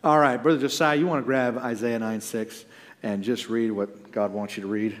 All right, Brother Josiah, you want to grab Isaiah 9:6 and just read what God wants you to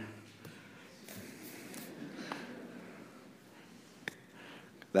read?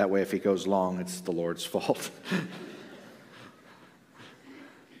 That way, if he goes long, it's the Lord's fault.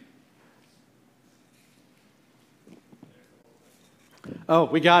 Oh,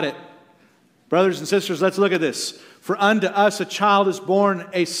 we got it. Brothers and sisters, let's look at this. For unto us a child is born,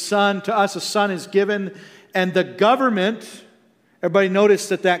 a son, to us a son is given, and the government, everybody notice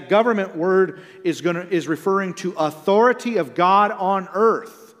that government word is referring to authority of God on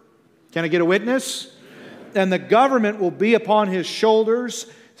earth. Can I get a witness? Amen. And the government will be upon his shoulders.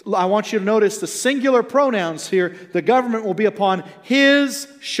 I want you to notice the singular pronouns here. The government will be upon his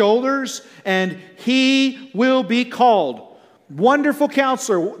shoulders, and he will be called Wonderful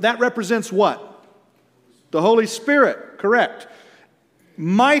Counselor. That represents what? The Holy Spirit, correct.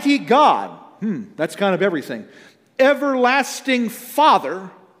 Mighty God. That's kind of everything. Everlasting Father.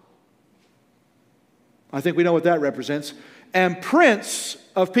 I think we know what that represents. And Prince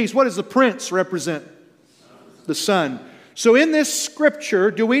of Peace. What does the Prince represent? The Son. So in this scripture,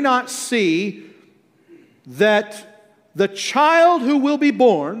 do we not see that the child who will be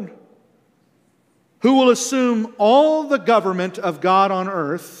born, who will assume all the government of God on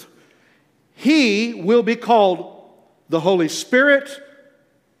earth, he will be called the Holy Spirit,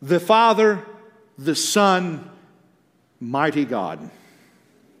 the Father, the Son, Mighty God.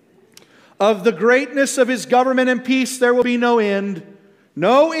 Of the greatness of his government and peace there will be no end,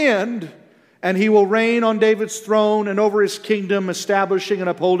 and he will reign on David's throne and over his kingdom, establishing and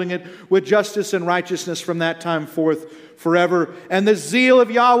upholding it with justice and righteousness from that time forth forever. And the zeal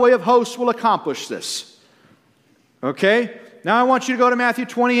of Yahweh of hosts will accomplish this. Okay? Now I want you to go to Matthew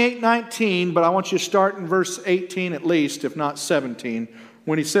 28:19, but I want you to start in verse 18 at least, if not 17.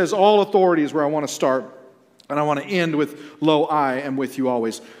 When he says all authority is where I want to start. And I want to end with, lo, I am with you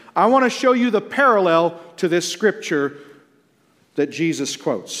always. I want to show you the parallel to this scripture that Jesus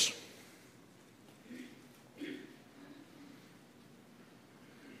quotes.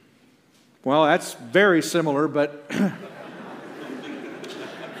 Well, that's very similar, but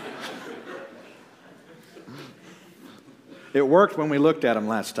it worked when we looked at them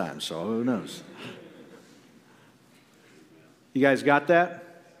last time, so who knows? You guys got that?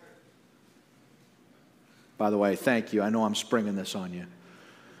 By the way, thank you. I know I'm springing this on you.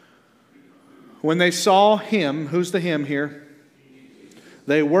 When they saw him, who's the him here?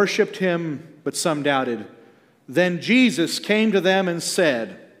 They worshiped him, but some doubted. Then Jesus came to them and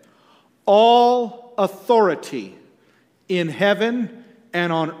said, all authority in heaven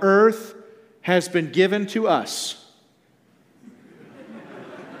and on earth has been given to us.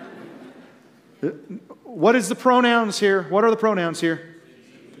 What is the pronouns here? What are the pronouns here?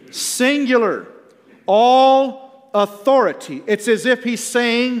 Singular. All authority. It's as if he's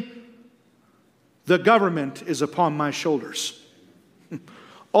saying, the government is upon my shoulders.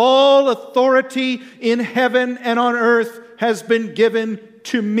 All authority in heaven and on earth has been given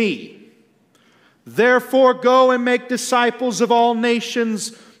to me. Therefore, go and make disciples of all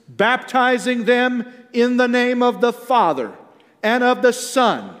nations, baptizing them in the name of the Father and of the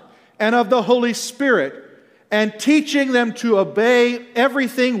Son and of the Holy Spirit, and teaching them to obey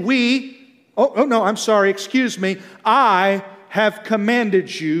everything I have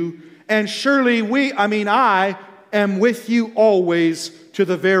commanded you, and surely I am with you always to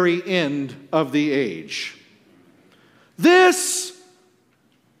the very end of the age. This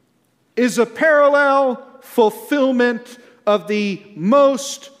is a parallel fulfillment of the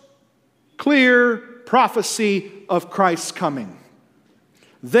most clear prophecy of Christ's coming.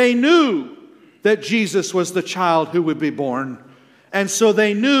 They knew that Jesus was the child who would be born, and so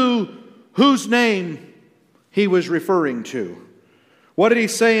they knew whose name he was referring to. What did he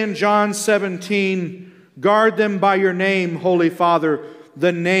say in John 17? Guard them by your name, Holy Father,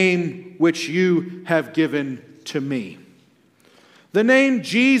 the name which you have given to me. The name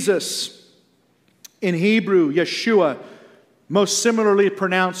Jesus in Hebrew, Yeshua, most similarly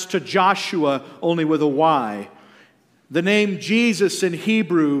pronounced to Joshua, only with a Y. The name Jesus in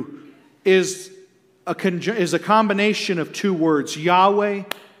Hebrew is a combination of two words, Yahweh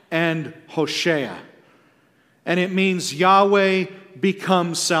and Hoshea. And it means Yahweh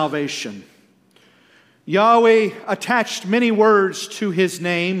becomes salvation. Yahweh attached many words to his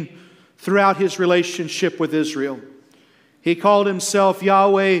name throughout his relationship with Israel. He called himself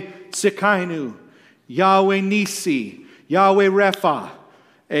Yahweh Tzikainu, Yahweh Nisi, Yahweh Repha.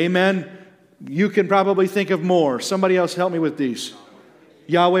 Amen. You can probably think of more. Somebody else help me with these.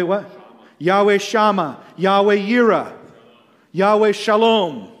 Yahweh what? Yahweh Shammah, Yahweh Yireh, Yahweh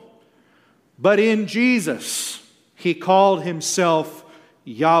Shalom. But in Jesus, he called himself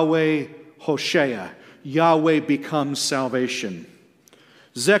Yahweh Hoshea. Yahweh becomes salvation.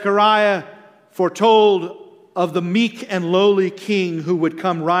 Zechariah foretold of the meek and lowly king who would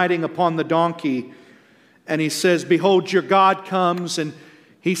come riding upon the donkey. And he says, behold, your God comes. And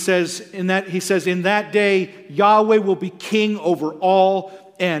he says, in that day, Yahweh will be king over all,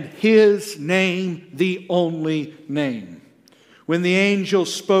 and his name the only name. When the angel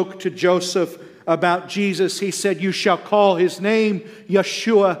spoke to Joseph about Jesus, he said, you shall call his name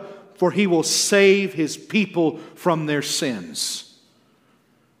Yeshua, for he will save his people from their sins.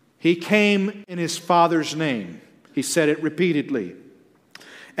 He came in his Father's name. He said it repeatedly.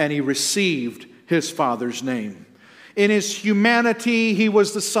 And he received his Father's name. In his humanity, he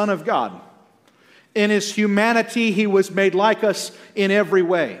was the Son of God. In his humanity, he was made like us in every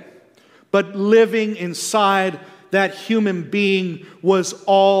way. But living inside that human being was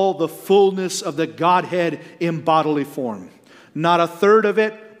all the fullness of the Godhead in bodily form. Not a third of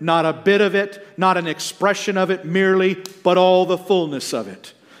it, not a bit of it, not an expression of it merely, but all the fullness of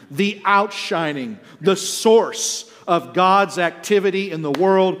it. The outshining, the source of God's activity in the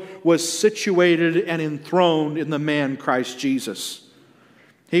world was situated and enthroned in the man Christ Jesus.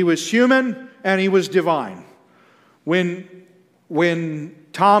 He was human and he was divine. When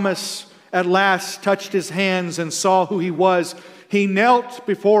Thomas at last touched his hands and saw who he was, he knelt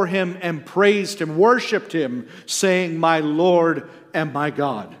before him and praised him, worshiped him, saying, my Lord and my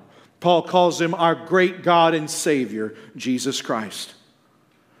God. Paul calls him our great God and Savior, Jesus Christ.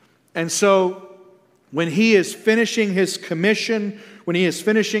 And so, when he is finishing his commission, when he is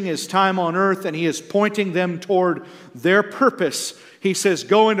finishing his time on earth, and he is pointing them toward their purpose, he says,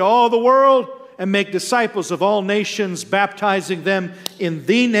 go into all the world and make disciples of all nations, baptizing them in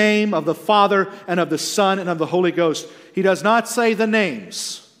the name of the Father and of the Son and of the Holy Ghost. He does not say the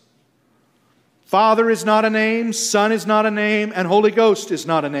names. Father is not a name, Son is not a name, and Holy Ghost is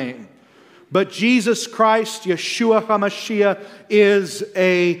not a name. But Jesus Christ, Yeshua HaMashiach, is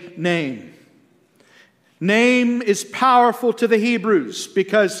a name. Name is powerful to the Hebrews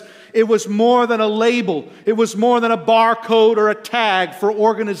because it was more than a label. It was more than a barcode or a tag for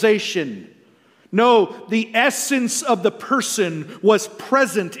organization. No, the essence of the person was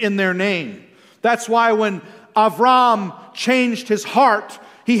present in their name. That's why when Avram changed his heart,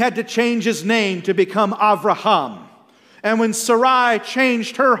 he had to change his name to become Avraham. And when Sarai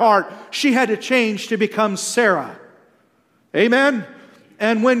changed her heart, she had to change to become Sarah. Amen?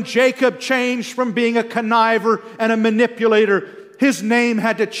 And when Jacob changed from being a conniver and a manipulator, his name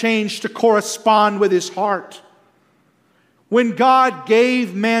had to change to correspond with his heart. When God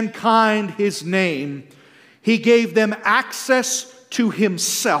gave mankind his name, he gave them access to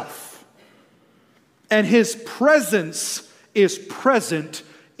himself. And his presence is present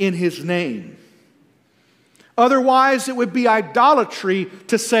in his name. Otherwise, it would be idolatry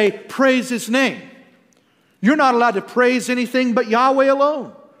to say, praise his name. You're not allowed to praise anything but Yahweh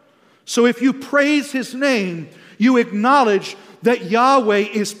alone. So if you praise his name, you acknowledge that Yahweh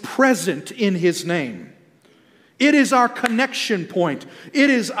is present in his name. It is our connection point. It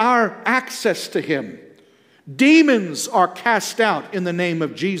is our access to him. Demons are cast out in the name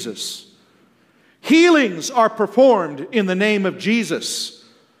of Jesus. Healings are performed in the name of Jesus.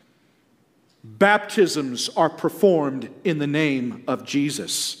 Baptisms are performed in the name of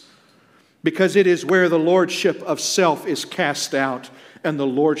Jesus. Because it is where the lordship of self is cast out and the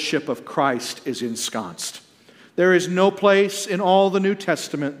lordship of Christ is ensconced. There is no place in all the New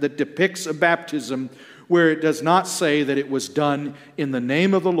Testament that depicts a baptism where it does not say that it was done in the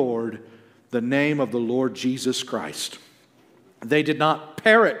name of the Lord Jesus Christ. They did not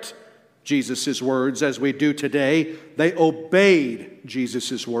parrot Jesus' words as we do today. They obeyed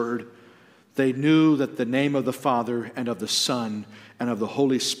Jesus' word. They knew that the name of the Father and of the Son and of the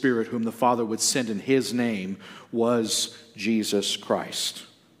Holy Spirit, whom the Father would send in His name, was Jesus Christ.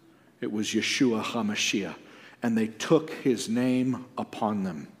 It was Yeshua HaMashiach. And they took His name upon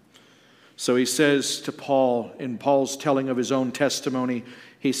them. So he says to Paul, in Paul's telling of his own testimony,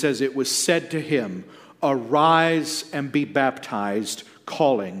 he says, it was said to him, arise and be baptized,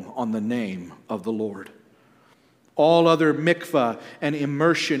 calling on the name of the Lord. All other mikvah and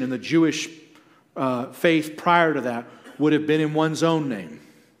immersion in the Jewish faith prior to that would have been in one's own name.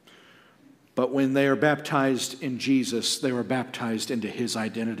 But when they are baptized in Jesus, they were baptized into His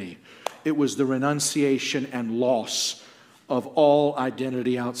identity. It was the renunciation and loss of all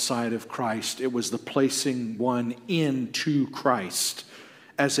identity outside of Christ. It was the placing one into Christ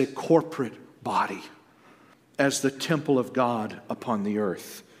as a corporate body, as the temple of God upon the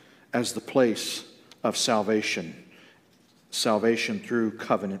earth, as the place of salvation, salvation through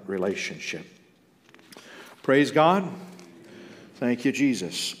covenant relationship. Praise God. Thank you,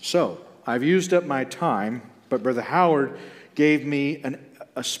 Jesus. So, I've used up my time, but Brother Howard gave me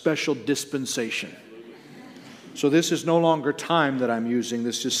a special dispensation. So this is no longer time that I'm using.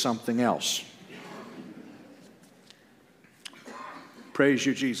 This is something else. Praise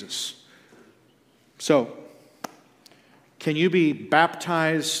you, Jesus. So, can you be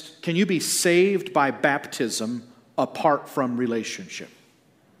baptized? Can you be saved by baptism apart from relationship?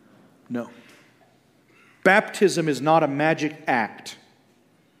 No. Baptism is not a magic act.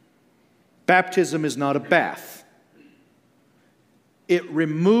 Baptism is not a bath. It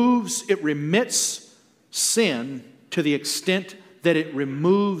remits sin to the extent that it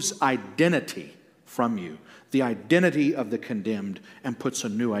removes identity from you, the identity of the condemned, and puts a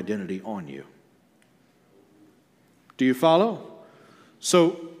new identity on you. Do you follow?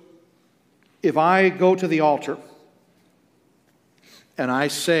 So, if I go to the altar and I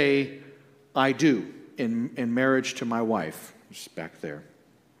say, I do, in marriage to my wife, just back there,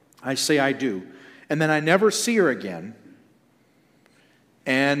 I say I do, and then I never see her again,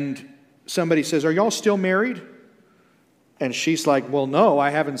 and somebody says, are y'all still married? And she's like, well, no, I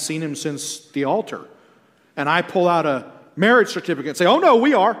haven't seen him since the altar. And I pull out a marriage certificate and say, oh, no,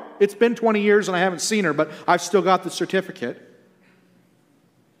 we are. It's been 20 years and I haven't seen her, but I've still got the certificate.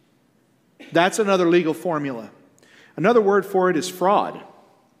 That's another legal formula. Another word for it is fraud.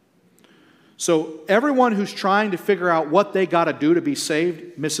 So everyone who's trying to figure out what they got to do to be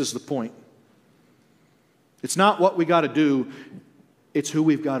saved misses the point. It's not what we got to do. It's who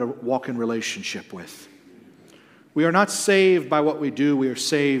we've got to walk in relationship with. We are not saved by what we do. We are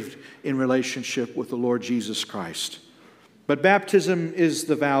saved in relationship with the Lord Jesus Christ. But baptism is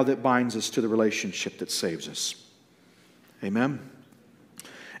the vow that binds us to the relationship that saves us. Amen?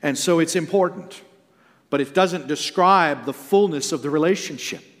 And so it's important. But it doesn't describe the fullness of the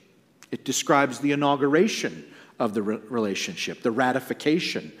relationship. It describes the inauguration of the relationship, the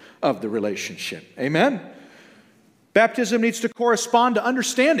ratification of the relationship. Amen? Baptism needs to correspond to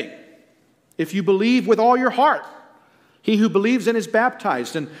understanding. If you believe with all your heart, he who believes in is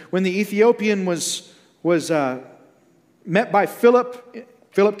baptized. And when the Ethiopian was met by Philip,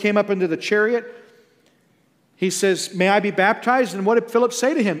 Philip came up into the chariot. He says, may I be baptized? And what did Philip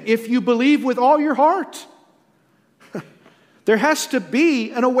say to him? If you believe with all your heart. There has to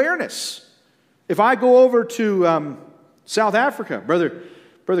be an awareness. If I go over to South Africa,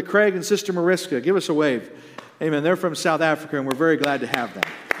 Brother Craig and Sister Mariska, give us a wave. Amen. They're from South Africa, and we're very glad to have them.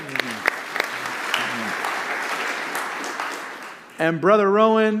 And Brother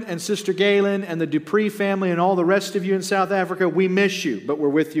Rowan and Sister Galen and the Dupree family and all the rest of you in South Africa, we miss you, but we're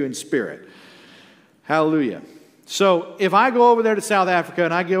with you in spirit. Hallelujah. So if I go over there to South Africa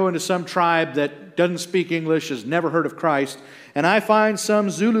and I go into some tribe that doesn't speak English, has never heard of Christ, and I find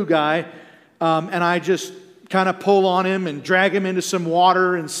some Zulu guy and I just kind of pull on him and drag him into some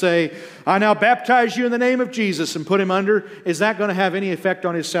water and say, I now baptize you in the name of Jesus, and put him under, is that going to have any effect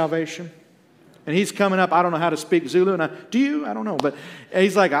on his salvation? And he's coming up, I don't know how to speak Zulu, and do you? I don't know. But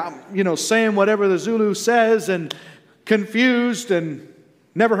he's like, saying whatever the Zulu says and confused and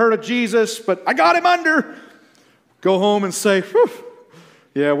never heard of Jesus, but I got him under. Go home and say, whew,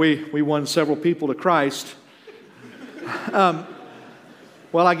 yeah, we won several people to Christ.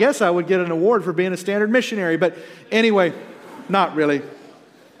 Well, I guess I would get an award for being a standard missionary. But anyway, not really.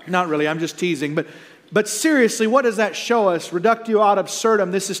 Not really. I'm just teasing. But seriously, what does that show us? Reductio ad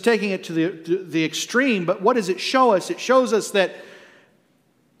absurdum. This is taking it to the extreme. But what does it show us? It shows us that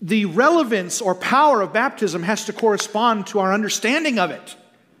the relevance or power of baptism has to correspond to our understanding of it.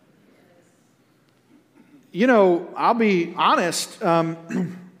 You know, I'll be honest,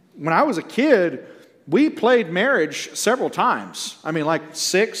 when I was a kid, we played marriage several times. I mean, like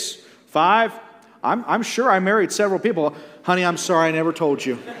 6, 5. I'm sure I married several people. Honey, I'm sorry, I never told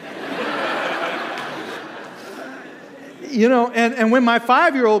you. You know, and when my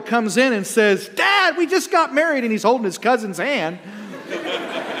 5-year-old comes in and says, Dad, we just got married, and he's holding his cousin's hand,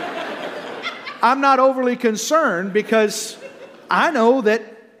 I'm not overly concerned because I know that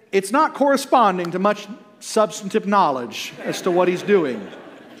it's not corresponding to much substantive knowledge as to what he's doing.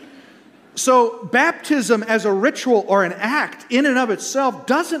 So baptism as a ritual or an act in and of itself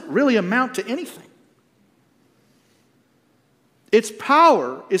doesn't really amount to anything. Its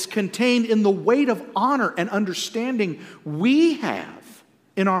power is contained in the weight of honor and understanding we have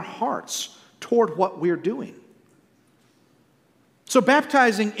in our hearts toward what we're doing. So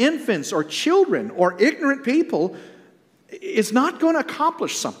baptizing infants or children or ignorant people is not going to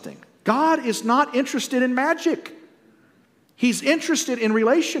accomplish something. God is not interested in magic. He's interested in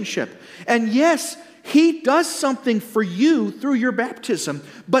relationship. And yes, He does something for you through your baptism,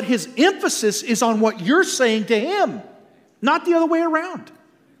 but His emphasis is on what you're saying to Him, not the other way around.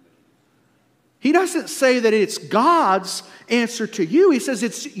 He doesn't say that it's God's answer to you. He says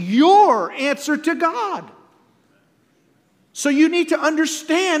it's your answer to God. So you need to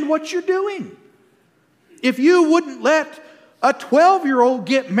understand what you're doing. If you wouldn't let a 12-year-old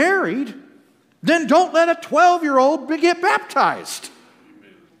get married, then don't let a 12-year-old get baptized.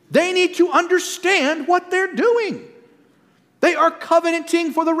 They need to understand what they're doing. They are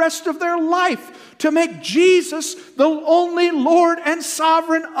covenanting for the rest of their life to make Jesus the only Lord and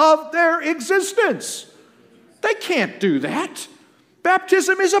sovereign of their existence. They can't do that.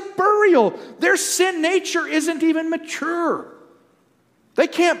 Baptism is a burial. Their sin nature isn't even mature. They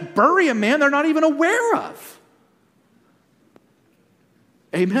can't bury a man they're not even aware of.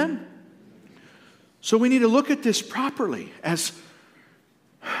 Amen? So we need to look at this properly as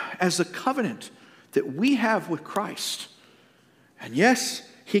a covenant that we have with Christ. And yes,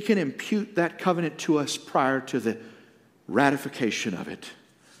 He can impute that covenant to us prior to the ratification of it.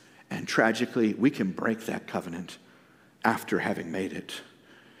 And tragically, we can break that covenant after having made it.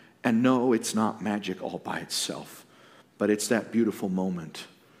 And no, it's not magic all by itself, but it's that beautiful moment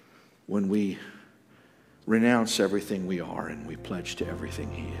when we renounce everything we are and we pledge to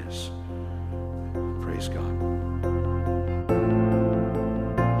everything He is. Praise God.